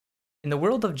In the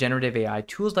world of generative AI,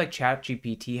 tools like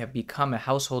ChatGPT have become a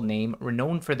household name,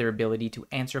 renowned for their ability to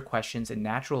answer questions in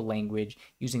natural language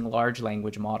using large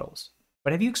language models.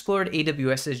 But have you explored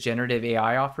AWS's generative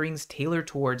AI offerings tailored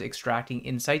towards extracting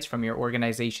insights from your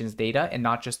organization's data and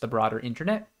not just the broader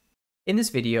internet? In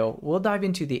this video, we'll dive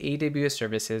into the AWS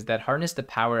services that harness the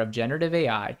power of generative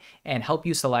AI and help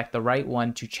you select the right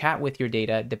one to chat with your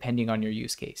data depending on your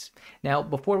use case. Now,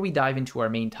 before we dive into our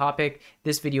main topic,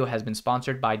 this video has been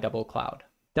sponsored by DoubleCloud.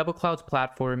 DoubleCloud's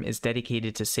platform is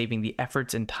dedicated to saving the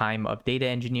efforts and time of data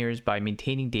engineers by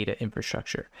maintaining data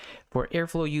infrastructure. For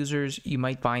Airflow users, you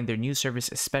might find their new service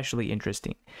especially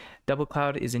interesting.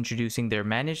 DoubleCloud is introducing their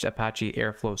managed Apache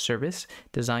Airflow service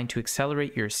designed to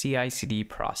accelerate your CI/CD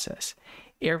process.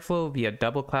 Airflow via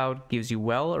DoubleCloud gives you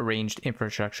well-arranged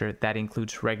infrastructure that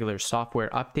includes regular software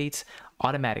updates,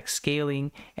 automatic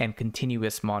scaling, and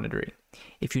continuous monitoring.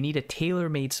 If you need a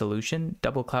tailor-made solution,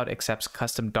 DoubleCloud accepts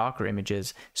custom Docker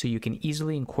images so you can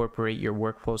easily incorporate your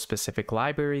workflow-specific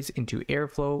libraries into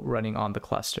Airflow running on the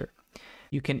cluster.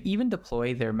 You can even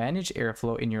deploy their managed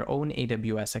Airflow in your own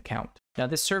AWS account. Now,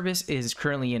 this service is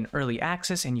currently in early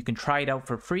access and you can try it out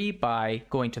for free by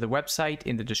going to the website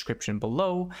in the description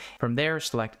below. From there,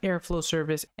 select Airflow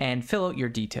service and fill out your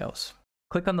details.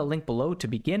 Click on the link below to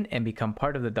begin and become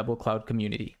part of the DoubleCloud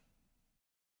community.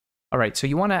 All right, so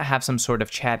you want to have some sort of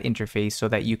chat interface so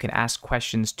that you can ask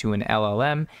questions to an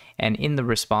LLM, and in the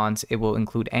response, it will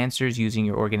include answers using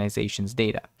your organization's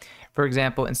data. For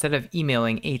example, instead of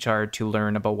emailing HR to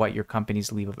learn about what your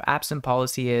company's leave of absence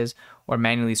policy is, or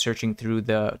manually searching through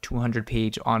the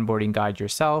 200-page onboarding guide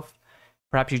yourself,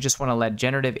 perhaps you just want to let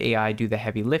generative AI do the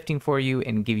heavy lifting for you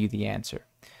and give you the answer.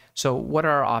 So what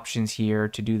are our options here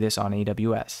to do this on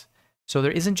AWS? So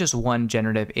there isn't just one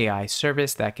generative AI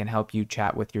service that can help you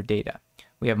chat with your data.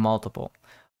 We have multiple.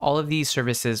 All of these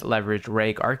services leverage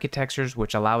RAG architectures,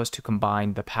 which allow us to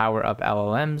combine the power of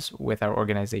LLMs with our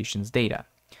organization's data.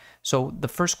 So the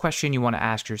first question you want to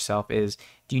ask yourself is,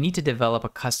 do you need to develop a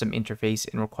custom interface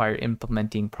and require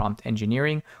implementing prompt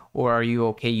engineering, or are you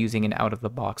okay using an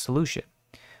out-of-the-box solution?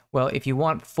 Well, if you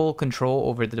want full control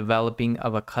over the developing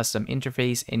of a custom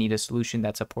interface and need a solution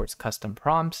that supports custom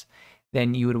prompts,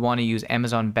 then you would want to use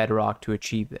Amazon Bedrock to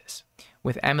achieve this.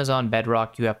 With Amazon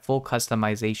Bedrock, you have full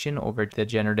customization over the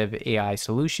generative AI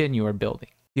solution you are building.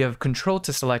 You have control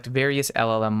to select various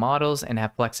LLM models and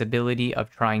have flexibility of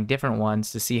trying different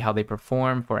ones to see how they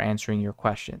perform for answering your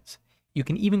questions. You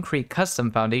can even create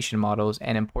custom foundation models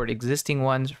and import existing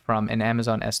ones from an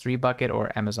Amazon S3 bucket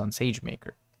or Amazon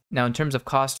SageMaker. Now, in terms of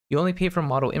cost, you only pay for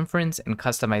model inference and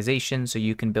customization so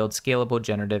you can build scalable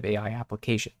generative AI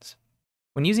applications.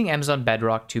 When using Amazon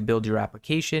Bedrock to build your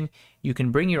application, you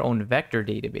can bring your own vector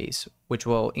database, which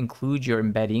will include your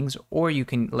embeddings, or you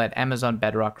can let Amazon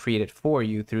Bedrock create it for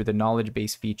you through the knowledge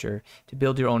base feature to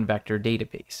build your own vector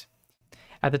database.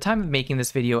 At the time of making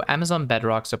this video, Amazon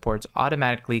Bedrock supports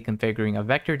automatically configuring a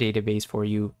vector database for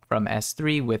you from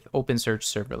S3 with OpenSearch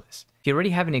serverless. If you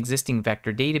already have an existing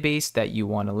vector database that you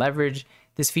want to leverage,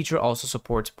 this feature also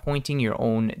supports pointing your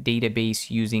own database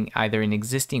using either an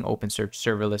existing OpenSearch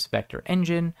serverless vector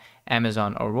engine,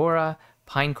 Amazon Aurora,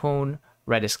 Pinecone,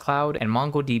 Redis Cloud, and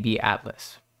MongoDB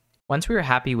Atlas. Once we are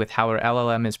happy with how our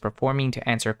LLM is performing to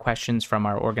answer questions from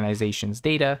our organization's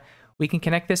data, we can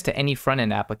connect this to any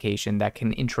front-end application that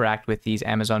can interact with these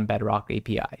Amazon Bedrock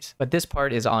APIs. But this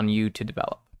part is on you to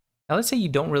develop. Now, let's say you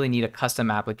don't really need a custom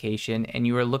application and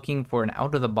you are looking for an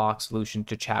out-of-the-box solution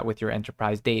to chat with your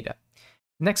enterprise data.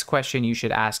 The next question you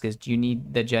should ask is, do you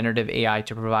need the generative AI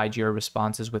to provide your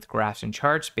responses with graphs and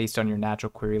charts based on your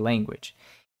natural query language?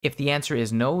 If the answer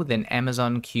is no, then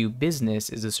Amazon Q Business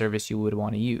is a service you would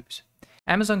want to use.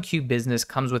 Amazon Q Business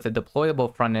comes with a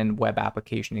deployable front-end web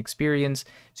application experience,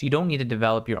 so you don't need to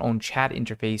develop your own chat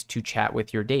interface to chat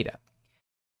with your data.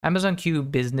 Amazon Q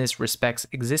Business respects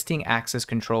existing access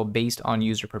control based on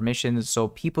user permissions, so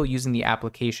people using the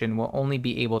application will only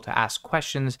be able to ask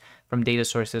questions from data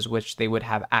sources which they would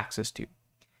have access to.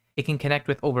 It can connect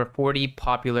with over 40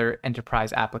 popular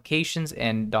enterprise applications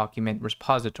and document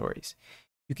repositories.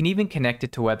 You can even connect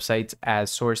it to websites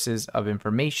as sources of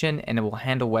information, and it will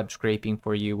handle web scraping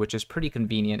for you, which is pretty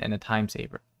convenient and a time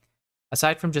saver.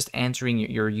 Aside from just answering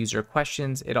your user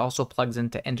questions, it also plugs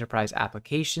into enterprise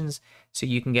applications, so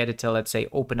you can get it to, let's say,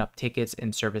 open up tickets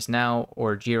in ServiceNow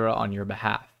or Jira on your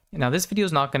behalf. Now, this video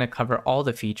is not going to cover all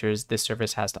the features this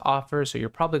service has to offer, so you're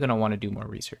probably going to want to do more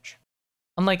research.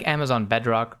 Unlike Amazon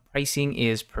Bedrock, pricing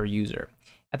is per user.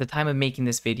 At the time of making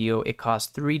this video, it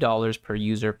costs $3 per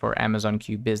user for Amazon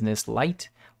Q Business Lite,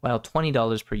 while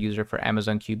 $20 per user for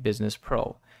Amazon Q Business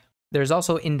Pro. There's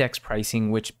also index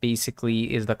pricing, which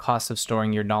basically is the cost of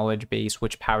storing your knowledge base,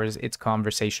 which powers its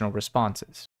conversational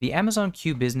responses. The Amazon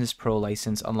Q Business Pro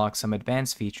license unlocks some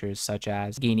advanced features, such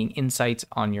as gaining insights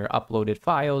on your uploaded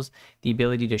files, the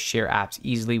ability to share apps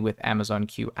easily with Amazon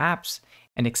Q apps,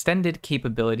 and extended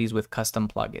capabilities with custom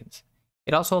plugins.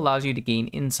 It also allows you to gain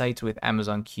insights with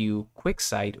Amazon Q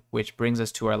QuickSight, which brings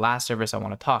us to our last service I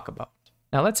want to talk about.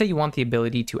 Now, let's say you want the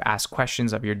ability to ask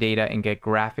questions of your data and get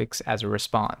graphics as a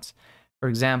response. For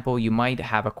example, you might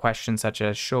have a question such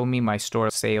as, show me my store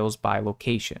sales by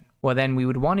location. Well, then we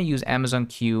would want to use Amazon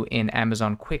Q in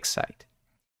Amazon QuickSight.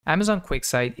 Amazon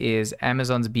QuickSight is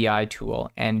Amazon's BI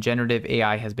tool, and generative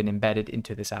AI has been embedded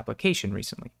into this application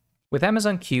recently. With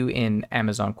Amazon Q in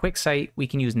Amazon QuickSight, we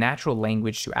can use natural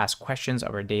language to ask questions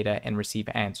of our data and receive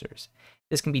answers.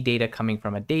 This can be data coming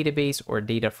from a database or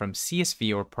data from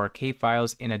CSV or Parquet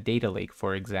files in a data lake,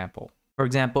 for example. For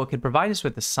example, it could provide us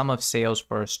with the sum of sales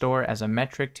for a store as a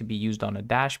metric to be used on a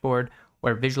dashboard,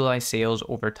 or visualize sales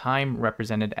over time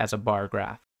represented as a bar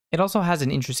graph. It also has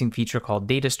an interesting feature called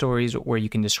data stories, where you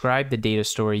can describe the data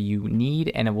story you need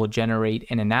and it will generate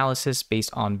an analysis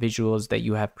based on visuals that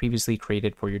you have previously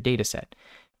created for your dataset.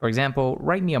 For example,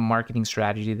 write me a marketing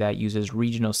strategy that uses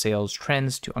regional sales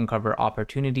trends to uncover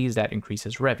opportunities that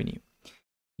increases revenue.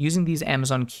 Using these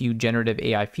Amazon Q generative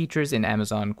AI features in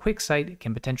Amazon QuickSight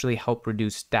can potentially help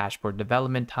reduce dashboard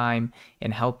development time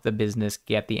and help the business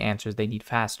get the answers they need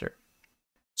faster.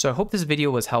 So I hope this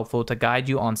video was helpful to guide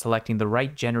you on selecting the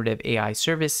right generative AI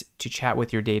service to chat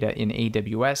with your data in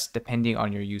AWS, depending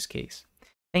on your use case.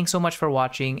 Thanks so much for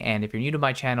watching, and if you're new to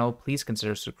my channel, please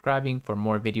consider subscribing for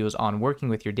more videos on working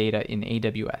with your data in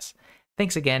AWS.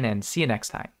 Thanks again, and see you next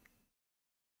time.